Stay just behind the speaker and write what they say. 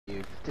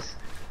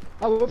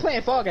Oh, we're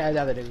playing Fall Guys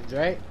other dudes,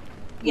 right?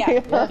 Yeah.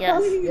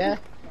 Yes.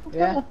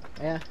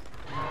 Yeah.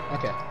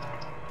 Okay. Yeah.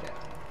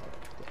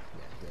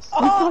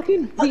 Oh,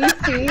 Fucking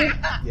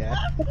DC. Yeah.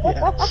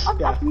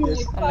 you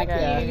Just, Oh my god.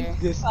 yeah, Okay.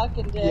 just,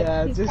 fucking dick.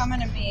 yeah, He's just coming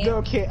to me.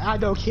 don't care. I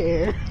don't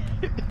care.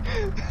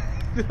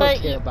 Don't But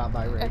care you- about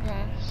my rank.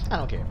 Okay. I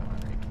don't care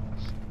about my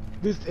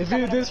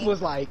rank. This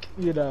was like,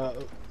 you know,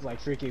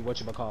 like freaking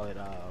whatchamacallit,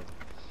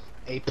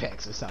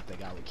 Apex or something,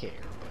 I would care,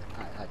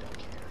 but I don't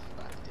care.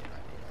 But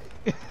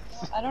I did.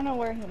 I don't know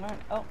where he went.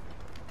 Oh.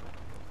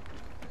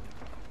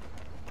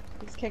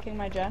 He's kicking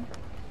my gen.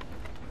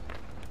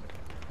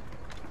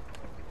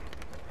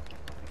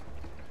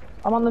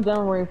 I'm on the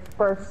demo where we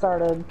first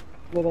started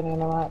getting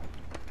into that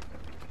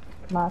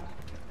match.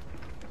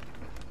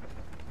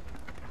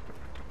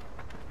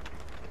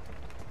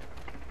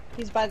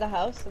 He's by the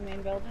house, the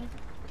main building.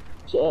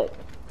 Shit.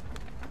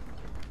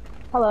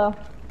 Hello.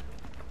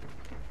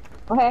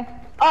 Okay.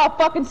 Oh,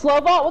 fucking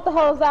Slowbot, what the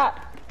hell is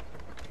that?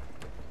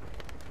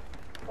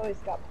 Oh, he's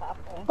got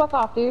pathway. Fuck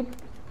off, dude.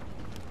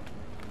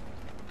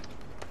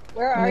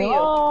 Where are Leave me you?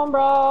 alone,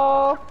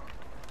 bro.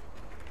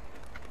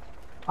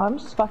 I'm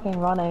just fucking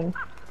running.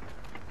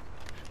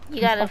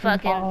 You got a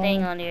fucking fucking phone.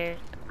 thing on your.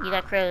 You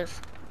got crows.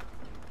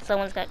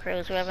 Someone's got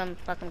crows, whoever I'm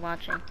fucking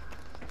watching.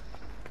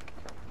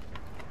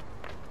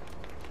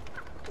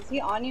 Is he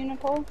on you,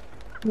 Nicole?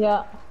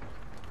 Yeah.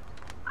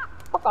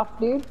 Fuck off,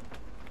 dude.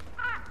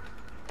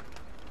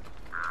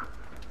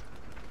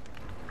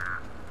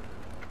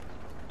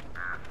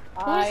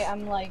 I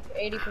am like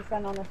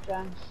 80% on this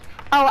gen.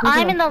 Oh, Who's I'm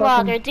gonna in the fucking-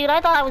 logger, dude.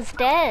 I thought I was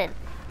dead.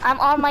 I'm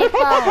on my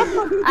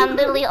phone. I'm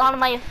literally on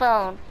my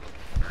phone.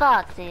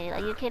 Fuck, dude. Are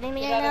you kidding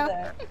me Get right out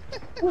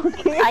now? of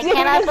there. I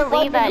cannot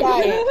believe that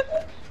Fucking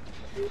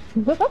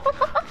shit.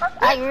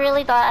 I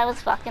really thought I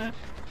was fucking.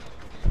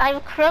 I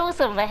have crows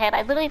on my head.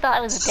 I literally thought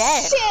I was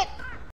dead. Shit!